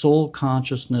birth of soul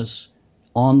consciousness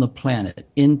on the planet,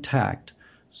 intact,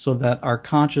 so that our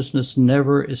consciousness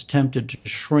never is tempted to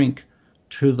shrink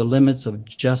to the limits of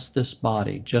just this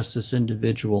body, just this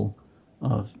individual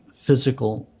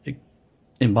physical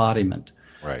embodiment.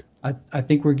 Right. I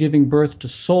think we're giving birth to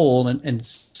soul, and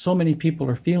so many people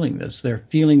are feeling this. They're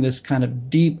feeling this kind of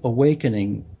deep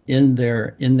awakening in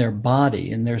their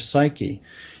body, in their psyche.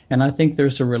 And I think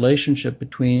there's a relationship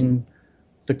between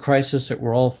the crisis that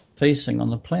we're all facing on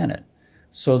the planet,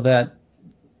 so that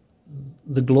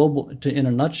in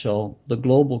a nutshell, the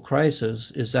global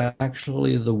crisis is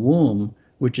actually the womb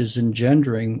which is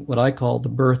engendering what I call the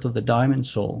birth of the diamond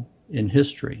soul in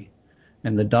history.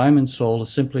 And the diamond soul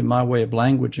is simply my way of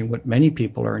languaging what many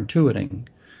people are intuiting,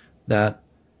 that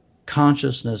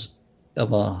consciousness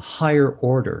of a higher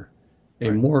order, a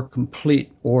more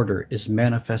complete order, is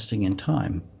manifesting in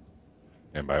time.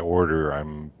 And by order,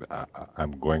 I'm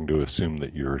going to assume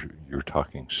that you're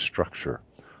talking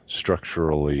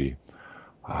structurally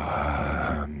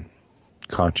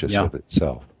conscious of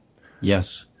itself.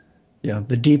 Yes. Yeah,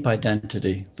 the deep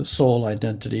identity, the soul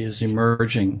identity, is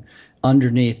emerging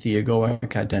underneath the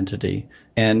egoic identity,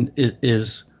 and it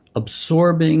is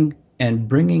absorbing and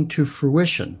bringing to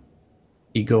fruition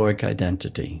egoic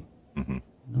identity. Mm-hmm.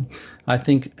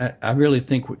 I really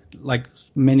think, like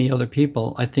many other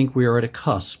people, I think we are at a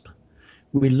cusp.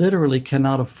 We literally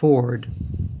cannot afford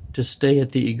to stay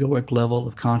at the egoic level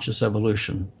of conscious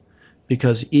evolution,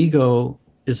 because ego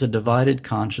is a divided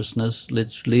consciousness,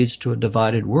 which leads to a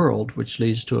divided world, which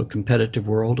leads to a competitive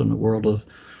world and a world of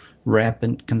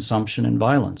rampant consumption and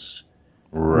violence.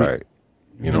 Right.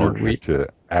 In order to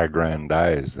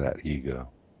aggrandize that ego.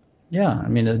 Yeah, I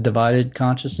mean, a divided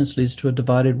consciousness leads to a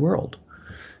divided world.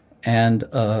 And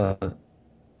an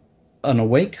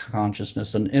awake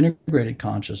consciousness, an integrated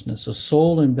consciousness, a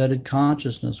soul-embedded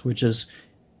consciousness, which is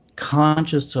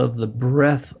conscious of the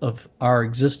breath of our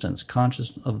existence,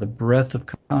 conscious of the breath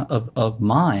of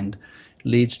mind,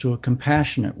 leads to a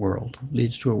compassionate world,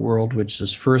 leads to a world which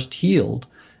is first healed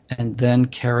and then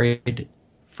carried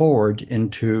forward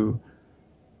into,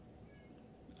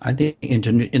 I think,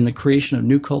 in the creation of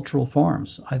new cultural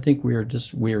forms. I think we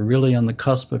are really on the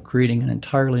cusp of creating an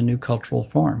entirely new cultural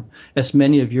form, as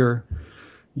many of your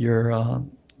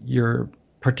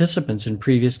participants in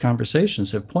previous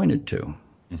conversations have pointed to.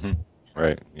 Mm-hmm.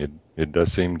 Right. It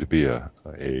does seem to be a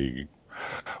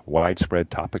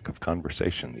widespread topic of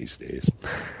conversation these days.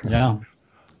 Yeah.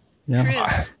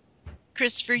 Yeah.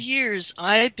 Chris, for years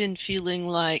I've been feeling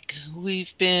like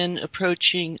we've been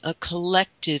approaching a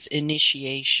collective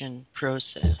initiation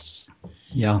process.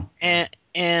 Yeah.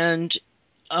 And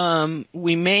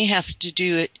we may have to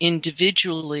do it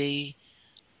individually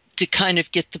to kind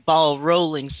of get the ball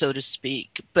rolling, so to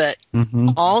speak, but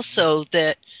also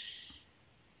that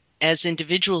as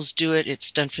individuals do it,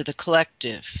 it's done for the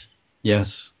collective.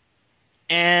 Yes.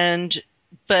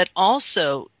 But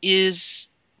also, is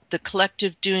the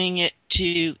collective doing it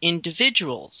to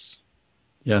individuals?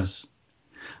 Yes.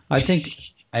 I think,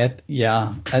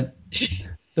 the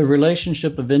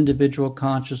relationship of individual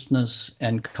consciousness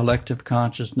and collective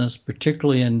consciousness,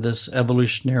 particularly in this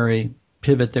evolutionary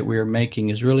pivot that we are making,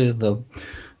 is really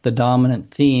the dominant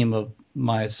theme of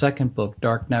my second book,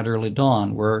 Dark Night, Early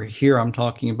Dawn, where here I'm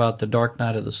talking about the dark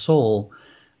night of the soul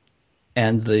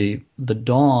and the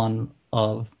dawn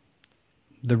of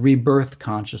the rebirth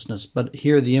consciousness. But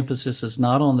here the emphasis is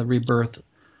not on the rebirth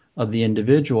of the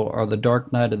individual or the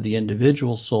dark night of the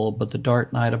individual soul, but the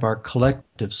dark night of our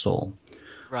collective soul.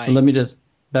 Right. So let me just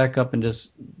back up and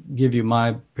just give you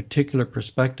my particular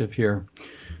perspective here.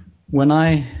 When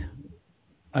I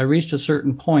reached a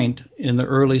certain point in the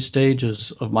early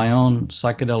stages of my own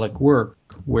psychedelic work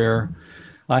where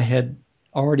I had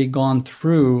already gone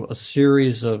through a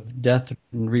series of death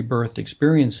and rebirth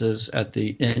experiences at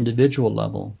the individual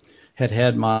level,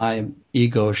 had my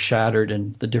ego shattered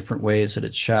in the different ways that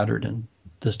it's shattered in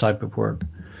this type of work.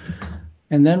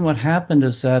 And then what happened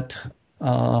is that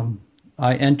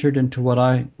I entered into what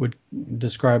I would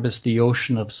describe as the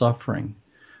ocean of suffering.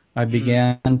 I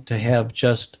began to have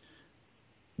just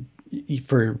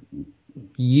for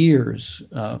years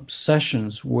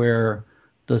sessions where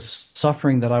the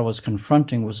suffering that I was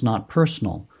confronting was not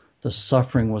personal. The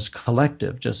suffering was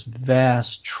collective, just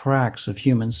vast tracts of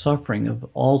human suffering of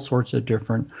all sorts of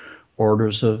different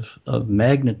orders of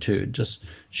magnitude, just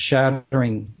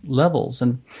shattering levels.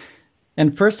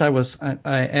 And first I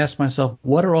asked myself,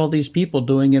 what are all these people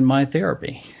doing in my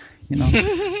therapy? You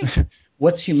know,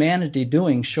 what's humanity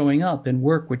doing showing up in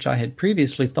work which I had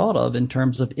previously thought of in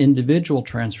terms of individual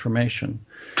transformation?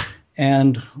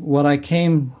 And what I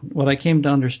came to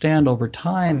understand over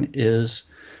time is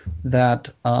that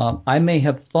I may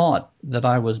have thought that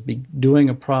I was doing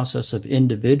a process of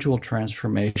individual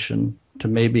transformation to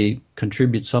maybe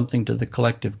contribute something to the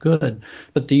collective good,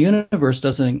 but the universe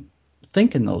doesn't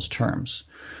think in those terms.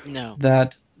 No.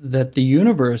 That the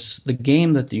universe, the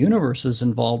game that the universe is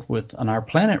involved with on our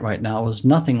planet right now is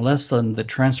nothing less than the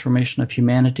transformation of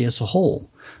humanity as a whole.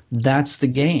 That's the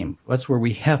game. That's where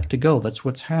we have to go. That's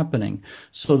what's happening.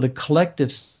 So the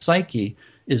collective psyche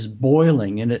is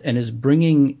boiling and is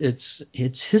bringing its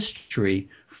history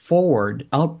forward,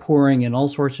 outpouring in all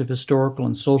sorts of historical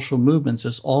and social movements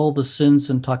as all the sins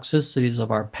and toxicities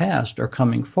of our past are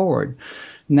coming forward.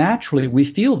 Naturally, we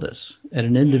feel this at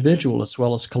an individual as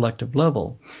well as collective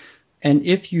level. And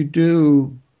if you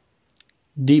do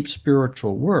deep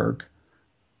spiritual work,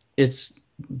 it's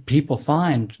people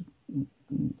find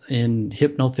in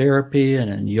hypnotherapy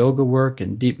and in yoga work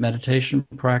and deep meditation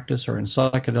practice or in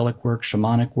psychedelic work,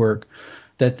 shamanic work,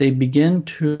 that they begin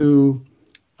to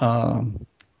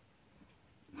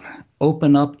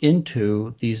open up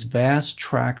into these vast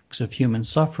tracts of human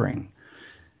suffering,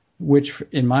 which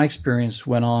in my experience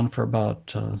went on for about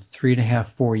 3.5,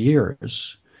 4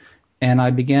 years. And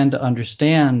I began to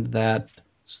understand that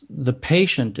the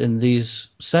patient in these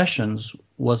sessions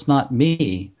was not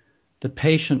me. The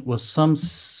patient was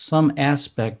some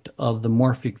aspect of the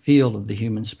morphic field of the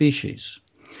human species.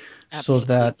 Absolutely.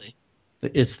 So that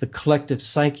it's the collective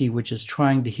psyche which is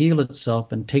trying to heal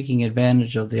itself and taking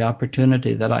advantage of the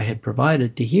opportunity that I had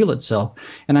provided to heal itself.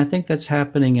 And I think that's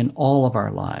happening in all of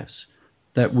our lives,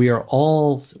 that we are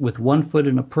all with one foot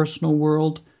in a personal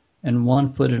world and one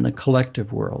foot in a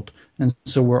collective world. And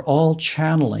so we're all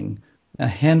channeling a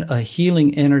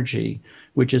healing energy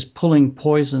which is pulling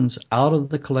poisons out of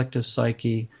the collective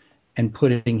psyche and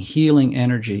putting healing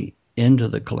energy into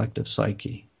the collective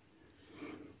psyche.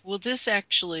 Well, this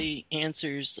actually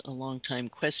answers a long-time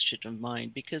question of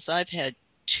mine, because I've had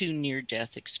 2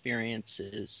 near-death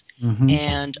experiences,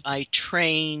 and I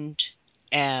trained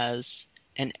as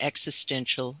an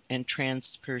existential and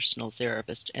transpersonal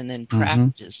therapist and then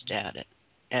practiced at it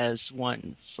as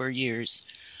one for years.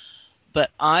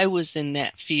 But I was in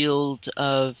that field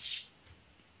of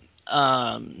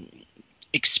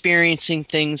experiencing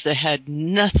things that had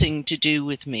nothing to do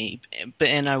with me,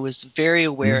 and I was very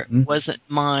aware it wasn't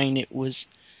mine. It was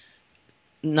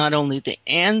not only the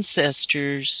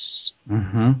ancestors,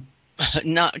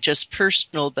 not just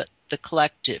personal, but the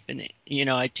collective. And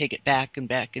I take it back and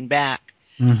back and back.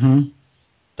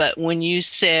 But when you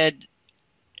said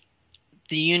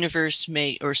the universe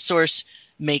or source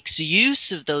makes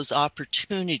use of those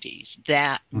opportunities,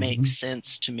 that makes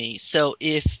sense to me. So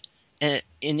if an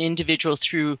individual,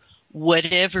 through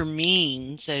whatever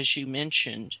means, as you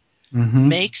mentioned,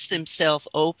 makes themselves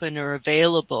open or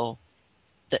available,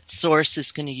 that source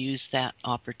is going to use that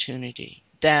opportunity.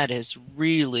 That is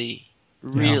really,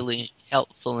 really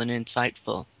helpful and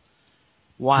insightful.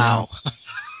 Wow.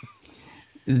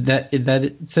 Yeah.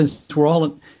 Since we're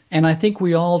all, and I think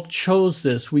we all chose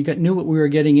this, knew what we were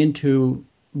getting into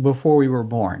before we were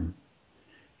born.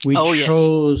 We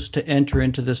chose to enter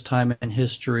into this time in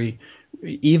history,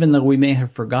 even though we may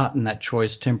have forgotten that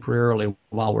choice temporarily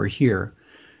while we're here.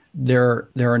 There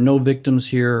are no victims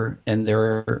here, and there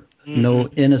are no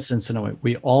innocents in a way.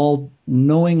 We all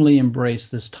knowingly embrace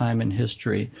this time in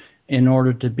history in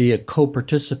order to be a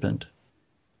co-participant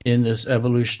in this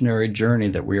evolutionary journey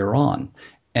that we are on.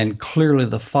 And clearly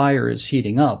the fire is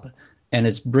heating up, and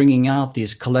it's bringing out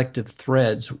these collective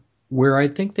threads where I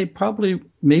think they probably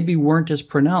maybe weren't as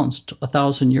pronounced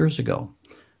 1,000 years ago,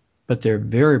 but they're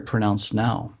very pronounced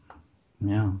now.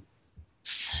 Yeah.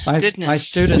 My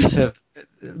students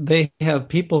have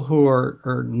people who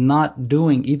are not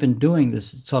doing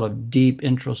this sort of deep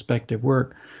introspective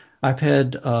work. I've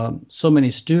had so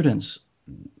many students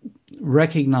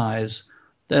recognize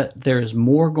that there's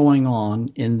more going on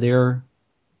in their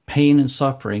pain and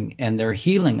suffering and their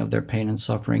healing of their pain and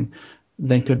suffering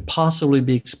than could possibly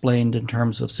be explained in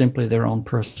terms of simply their own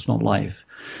personal life.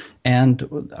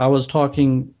 And I was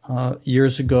talking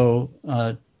years ago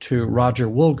to Roger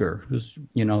Woolger, who's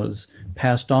is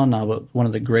passed on now, but one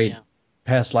of the great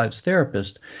past lives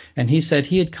therapists, and he said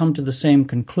he had come to the same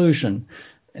conclusion,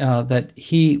 that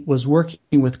he was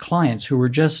working with clients who were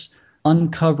just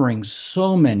uncovering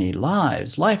so many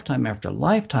lives, lifetime after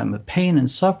lifetime of pain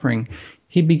and suffering.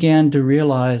 He began to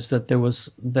realize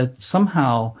that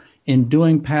somehow in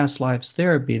doing past lives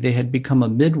therapy, they had become a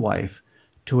midwife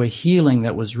to a healing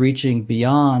that was reaching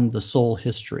beyond the soul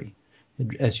history,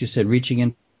 as you said, reaching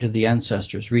into the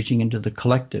ancestors, reaching into the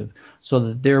collective, so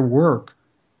that their work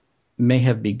may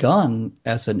have begun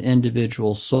as an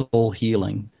individual soul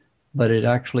healing, but it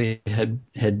actually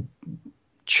had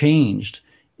changed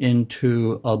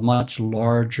into a much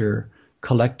larger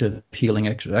collective healing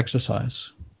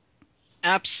exercise.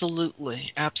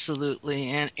 Absolutely.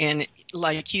 And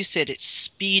like you said, it's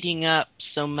speeding up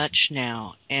so much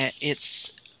now. And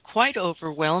it's quite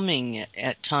overwhelming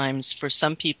at times for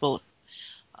some people.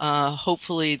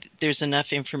 Hopefully there's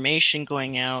enough information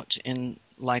going out in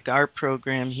like our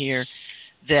program here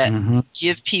that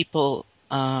give people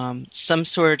some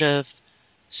sort of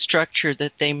structure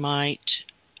that they might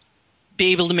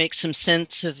be able to make some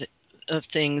sense of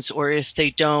things, or if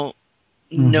they don't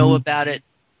know about it,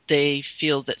 they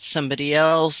feel that somebody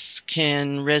else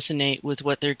can resonate with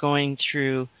what they're going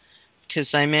through.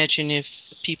 Because I imagine if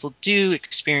people do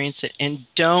experience it and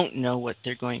don't know what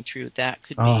they're going through, that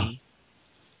could be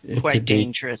quite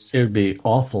dangerous. It would be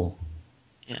awful.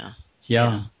 Yeah.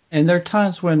 Yeah. And there are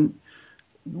times when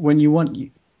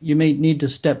you may need to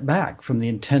step back from the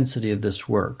intensity of this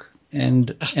work.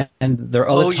 And there are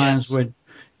other times when,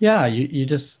 you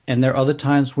just, and there are other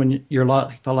times when your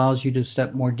life allows you to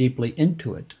step more deeply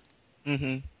into it.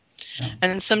 Mm-hmm. Yeah.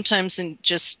 And sometimes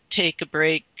just take a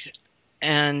break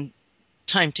and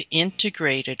time to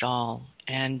integrate it all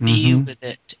and be with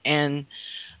it, and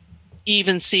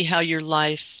even see how your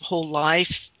whole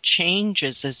life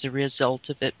changes as a result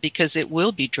of it, because it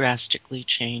will be drastically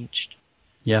changed.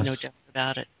 Yes. No doubt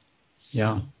about it. So.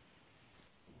 Yeah.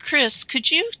 Chris, could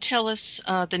you tell us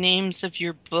the names of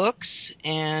your books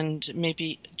and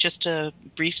maybe just a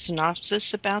brief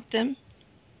synopsis about them?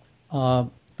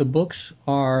 The books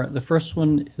are, the first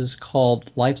one is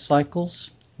called Life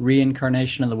Cycles,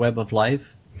 Reincarnation and the Web of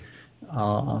Life.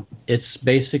 It's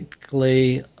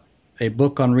basically a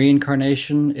book on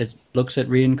reincarnation. It looks at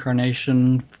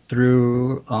reincarnation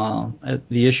through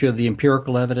the issue of the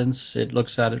empirical evidence. It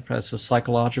looks at it as a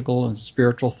psychological and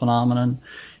spiritual phenomenon.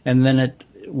 And then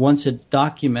once it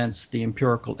documents the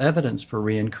empirical evidence for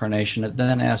reincarnation, it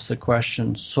then asks the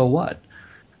question, so what?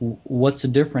 What's the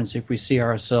difference if we see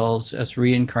ourselves as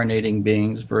reincarnating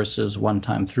beings versus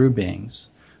one-time through beings?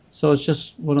 So it's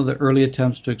just one of the early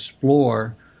attempts to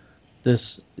explore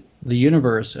the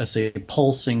universe as a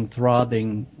pulsing,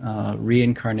 throbbing,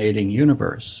 reincarnating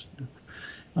universe.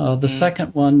 The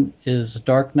second one is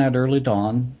Dark Night, Early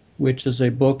Dawn, which is a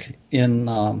book in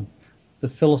the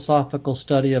philosophical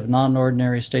study of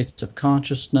non-ordinary states of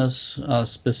consciousness,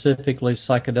 specifically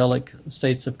psychedelic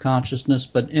states of consciousness,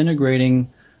 but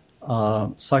integrating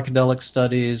psychedelic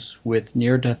studies with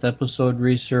near-death episode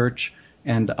research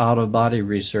and out-of-body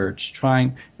research,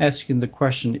 asking the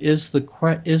question, is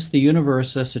the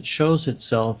universe as it shows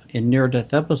itself in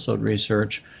near-death episode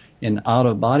research, in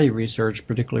out-of-body research,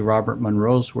 particularly Robert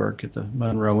Monroe's work at the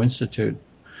Monroe Institute,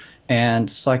 and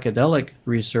psychedelic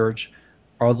research,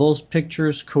 are those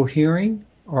pictures cohering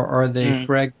or are they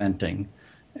fragmenting?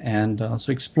 And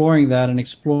so exploring that and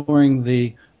exploring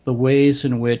the ways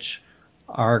in which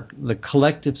the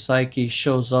collective psyche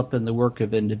shows up in the work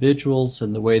of individuals,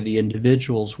 and the way the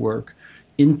individuals' work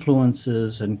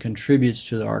influences and contributes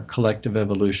to our collective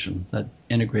evolution, that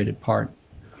integrated part.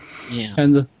 Yeah.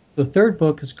 And the third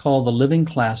book is called The Living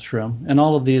Classroom, and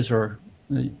all of these are,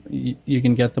 you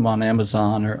can get them on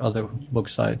Amazon or other book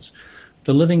sites.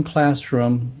 The Living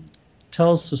Classroom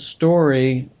tells the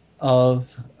story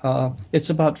of,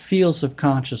 it's about fields of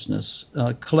consciousness,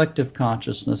 collective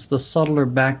consciousness, the subtler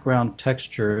background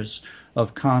textures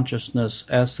of consciousness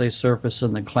as they surface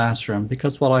in the classroom.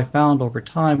 Because what I found over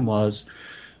time was,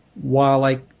 while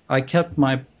I kept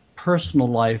my personal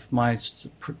life, my,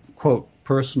 quote,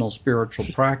 personal spiritual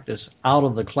practice out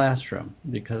of the classroom,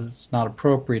 because it's not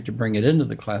appropriate to bring it into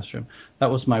the classroom,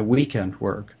 that was my weekend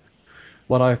work.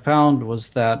 What I found was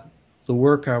that the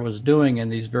work I was doing in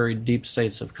these very deep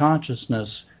states of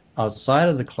consciousness outside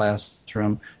of the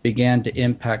classroom began to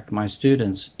impact my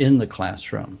students in the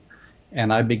classroom.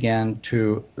 And I began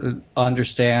to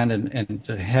understand and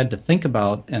had to think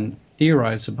about and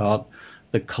theorize about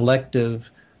the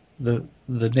collective, the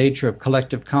nature of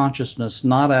collective consciousness,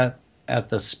 not at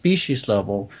the species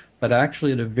level, but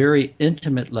actually at a very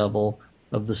intimate level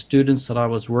of the students that I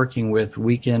was working with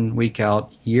week in, week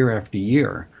out, year after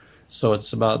year. So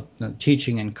it's about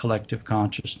teaching and collective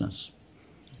consciousness.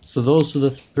 So those are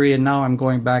the three, and now I'm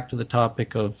going back to the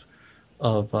topic of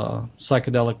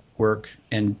psychedelic work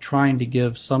and trying to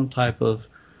give some type of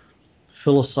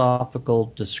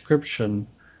philosophical description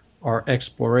or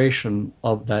exploration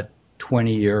of that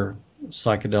 20-year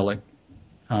psychedelic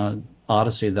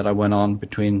odyssey that I went on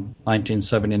between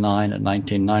 1979 and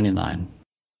 1999.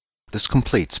 This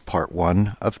completes part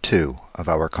 1 of 2 of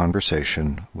our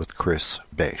conversation with Chris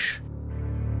Bache.